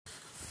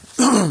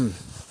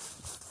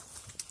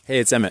Hey,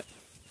 it's Emmett.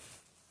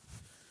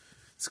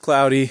 It's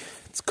cloudy,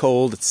 it's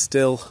cold, it's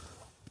still.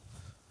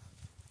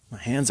 My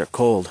hands are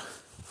cold.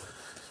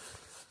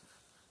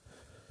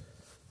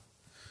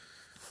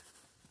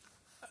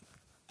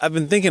 I've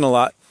been thinking a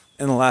lot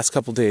in the last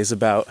couple days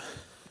about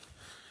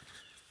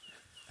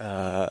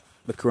the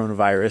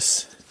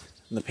coronavirus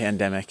and the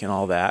pandemic and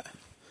all that.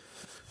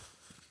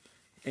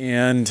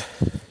 And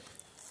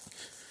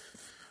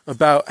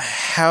about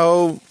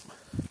how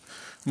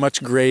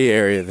much gray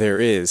area there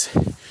is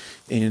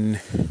in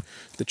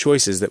the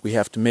choices that we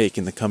have to make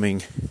in the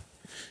coming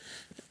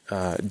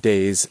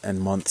days and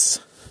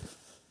months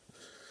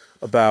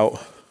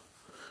about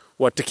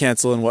what to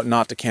cancel and what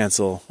not to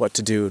cancel, what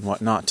to do and what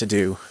not to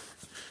do,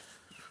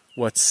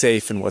 what's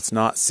safe and what's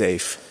not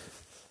safe.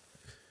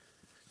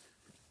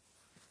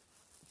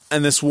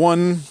 And this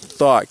one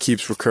thought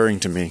keeps recurring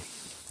to me,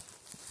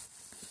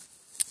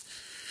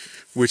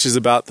 which is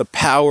about the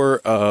power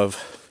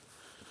of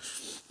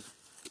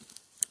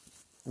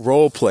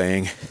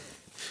role-playing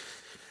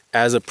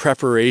as a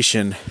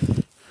preparation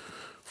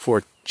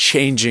for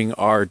changing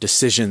our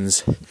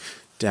decisions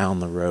down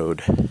the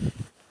road.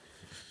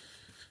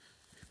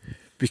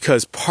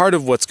 Because part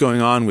of what's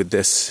going on with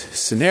this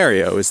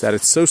scenario is that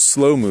it's so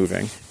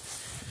slow-moving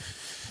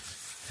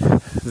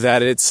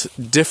that it's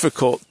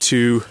difficult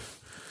to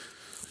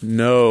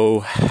know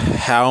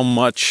how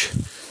much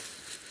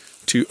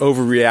to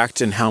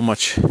overreact and how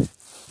much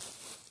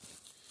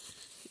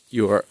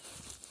you're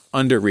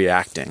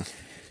underreacting.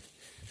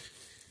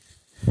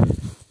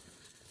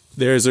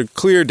 There's a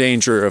clear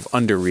danger of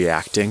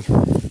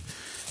underreacting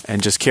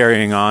and just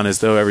carrying on as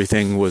though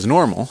everything was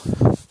normal.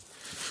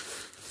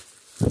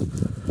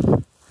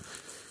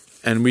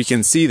 And we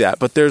can see that.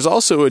 But there's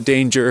also a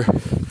danger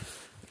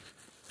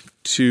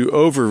to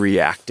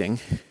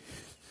overreacting.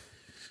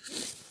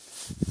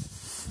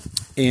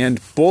 And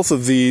both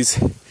of these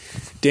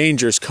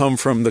dangers come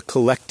from the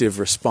collective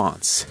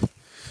response.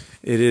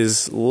 It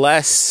is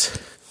less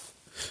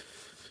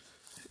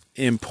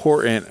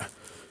important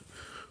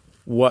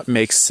what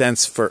makes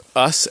sense for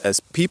us as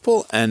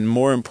people, and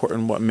more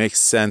important what makes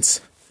sense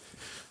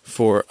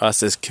for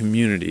us as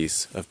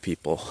communities of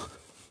people.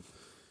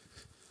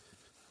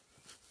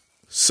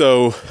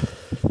 So,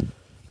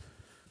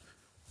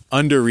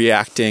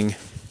 underreacting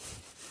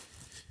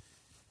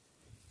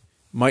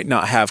might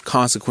not have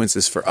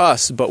consequences for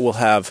us, but will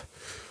have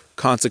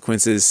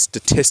consequences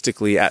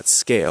statistically at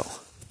scale.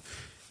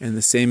 And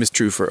the same is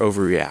true for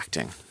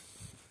overreacting.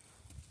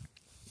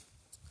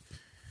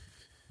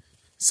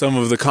 Some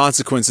of the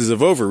consequences of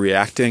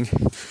overreacting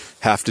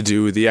have to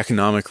do with the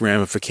economic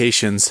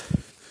ramifications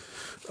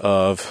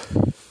of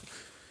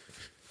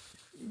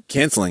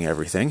canceling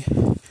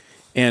everything,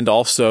 and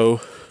also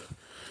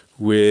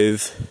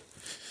with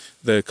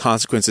the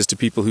consequences to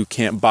people who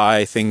can't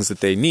buy things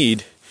that they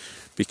need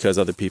because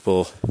other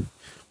people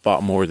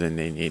bought more than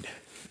they need.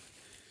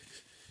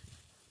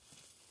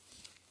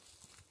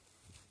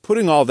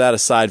 Putting all that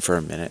aside for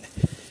a minute,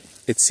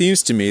 it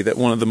seems to me that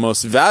one of the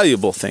most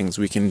valuable things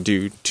we can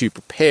do to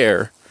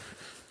prepare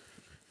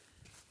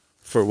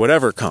for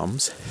whatever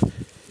comes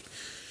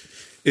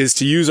is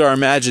to use our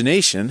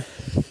imagination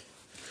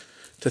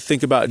to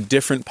think about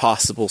different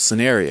possible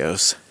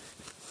scenarios.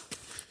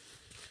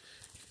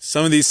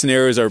 Some of these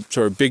scenarios are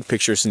sort of big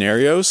picture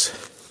scenarios.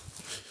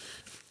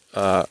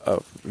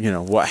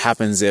 What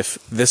happens if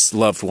this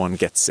loved one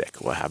gets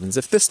sick? What happens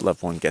if this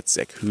loved one gets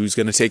sick? Who's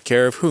going to take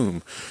care of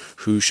whom?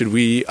 Who should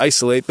we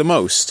isolate the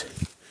most?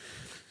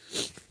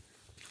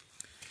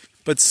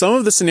 But some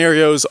of the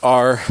scenarios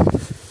are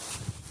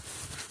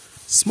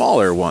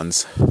smaller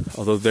ones,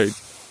 although they're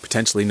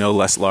potentially no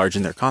less large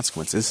in their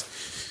consequences.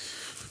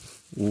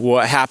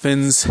 What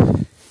happens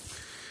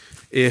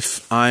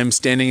if I'm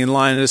standing in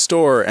line at a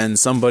store and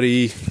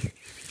somebody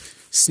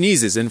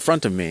sneezes in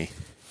front of me?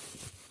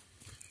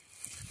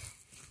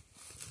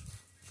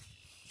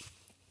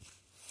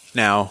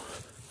 Now,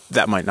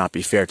 that might not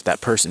be fair to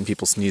that person.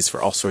 People sneeze for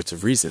all sorts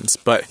of reasons.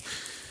 But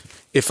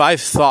if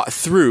I've thought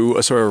through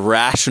a sort of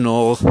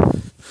rational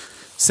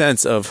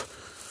sense of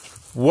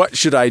what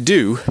should I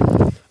do,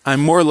 I'm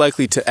more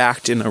likely to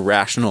act in a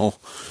rational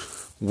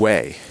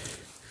way.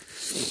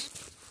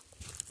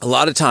 A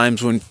lot of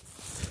times when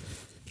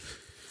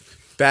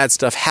bad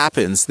stuff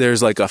happens,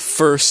 there's like a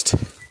first...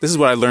 This is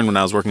what I learned when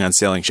I was working on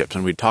sailing ships,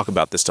 and we'd talk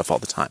about this stuff all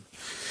the time.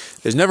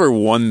 There's never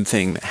one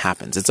thing that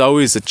happens. It's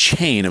always a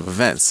chain of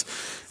events.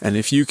 And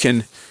if you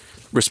can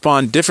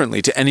respond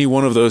differently to any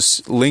one of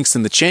those links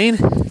in the chain,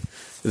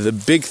 the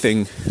big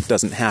thing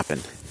doesn't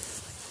happen.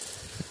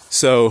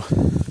 So,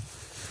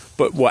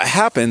 but what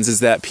happens is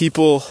that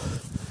people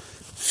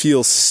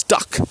feel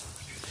stuck,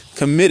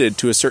 committed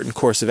to a certain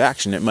course of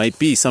action. It might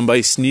be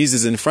somebody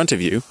sneezes in front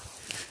of you,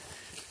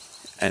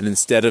 and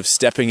instead of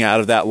stepping out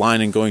of that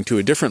line and going to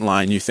a different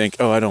line, you think,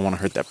 oh, I don't want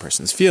to hurt that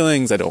person's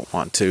feelings. I don't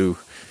want to...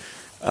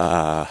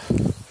 or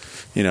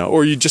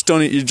you just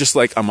don't, you're just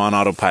like, I'm on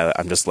autopilot.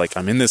 I'm just like,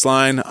 I'm in this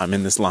line.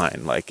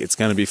 Like, it's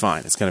going to be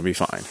fine. It's going to be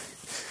fine.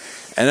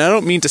 And I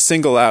don't mean to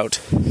single out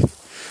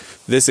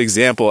this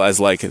example as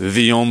like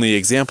the only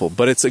example,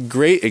 but it's a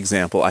great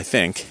example, I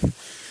think,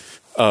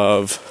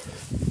 of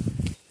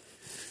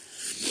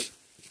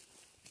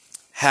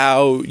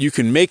how you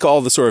can make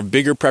all the sort of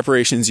bigger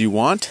preparations you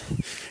want,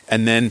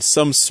 and then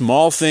some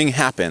small thing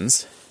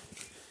happens,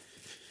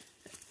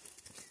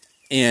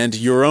 and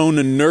your own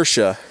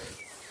inertia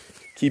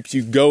keeps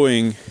you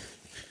going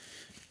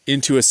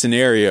into a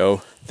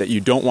scenario that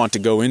you don't want to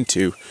go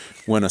into,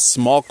 when a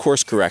small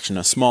course correction,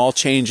 a small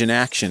change in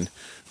action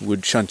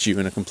would shunt you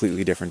in a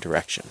completely different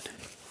direction.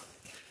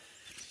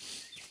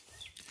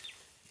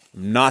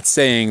 I'm not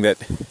saying that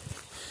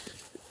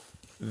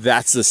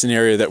that's the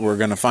scenario that we're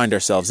going to find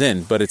ourselves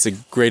in, but it's a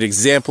great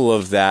example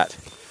of that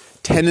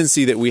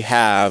tendency that we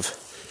have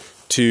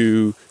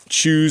to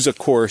choose a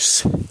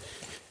course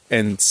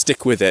and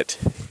stick with it,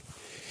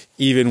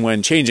 even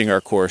when changing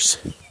our course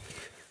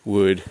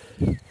would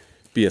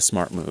be a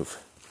smart move.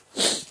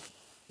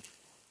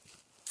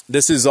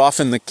 This is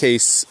often the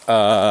case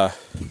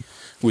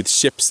with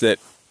ships that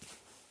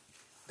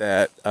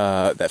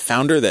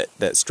founder,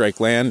 that strike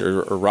land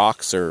or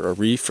rocks or a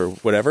reef or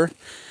whatever.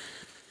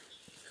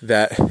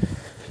 That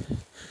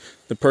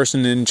the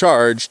person in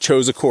charge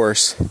chose a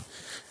course,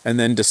 and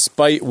then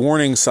despite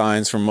warning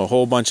signs from a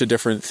whole bunch of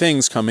different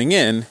things coming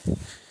in,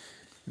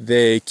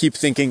 they keep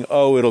thinking,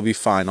 oh, it'll be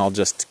fine, I'll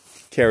just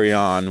carry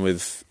on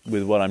with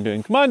what I'm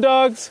doing. Come on,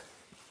 dogs!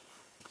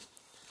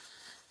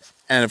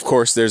 And of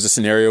course, there's a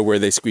scenario where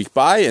they squeak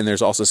by, and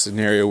there's also a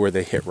scenario where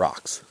they hit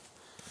rocks.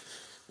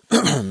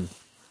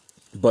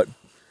 But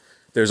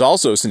there's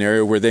also a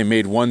scenario where they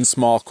made one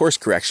small course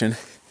correction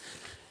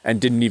and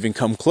didn't even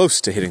come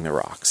close to hitting the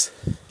rocks.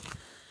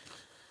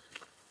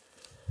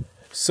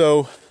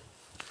 So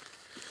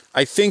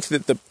I think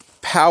that the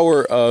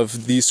power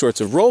of these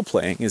sorts of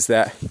role-playing is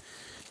that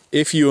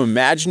if you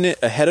imagine it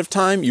ahead of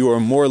time, you are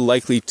more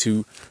likely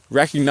to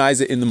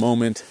recognize it in the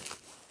moment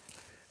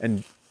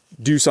and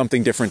do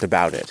something different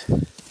about it.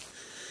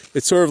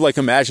 It's sort of like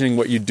imagining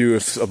what you'd do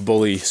if a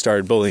bully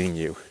started bullying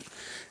you.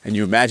 And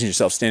you imagine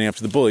yourself standing up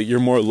to the bully. You're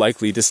more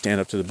likely to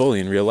stand up to the bully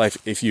in real life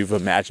if you've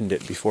imagined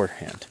it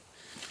beforehand.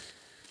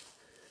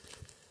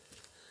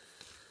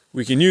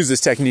 We can use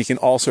this technique in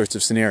all sorts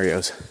of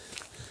scenarios.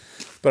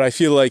 But I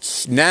feel like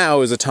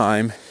now is a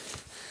time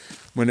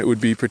when it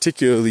would be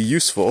particularly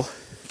useful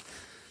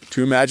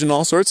to imagine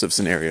all sorts of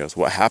scenarios.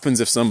 What happens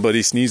if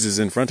somebody sneezes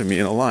in front of me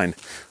in a line?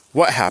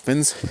 What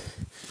happens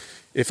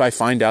if I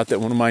find out that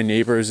one of my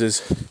neighbors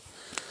is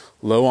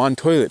low on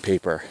toilet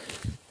paper?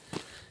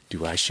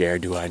 Do I share?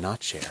 Do I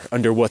not share?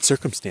 Under what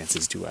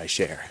circumstances do I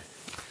share?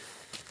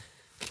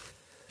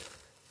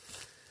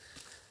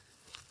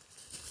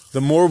 The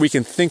more we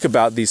can think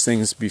about these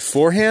things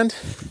beforehand,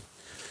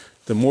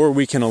 the more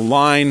we can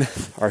align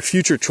our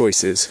future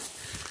choices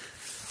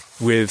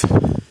with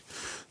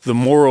the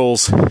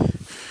morals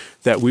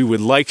that we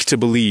would like to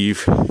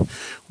believe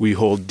we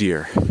hold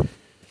dear.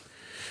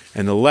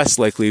 And the less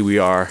likely we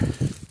are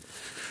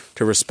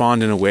to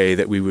respond in a way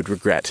that we would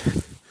regret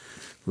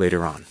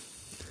later on.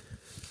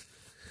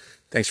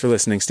 Thanks for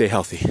listening. Stay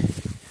healthy.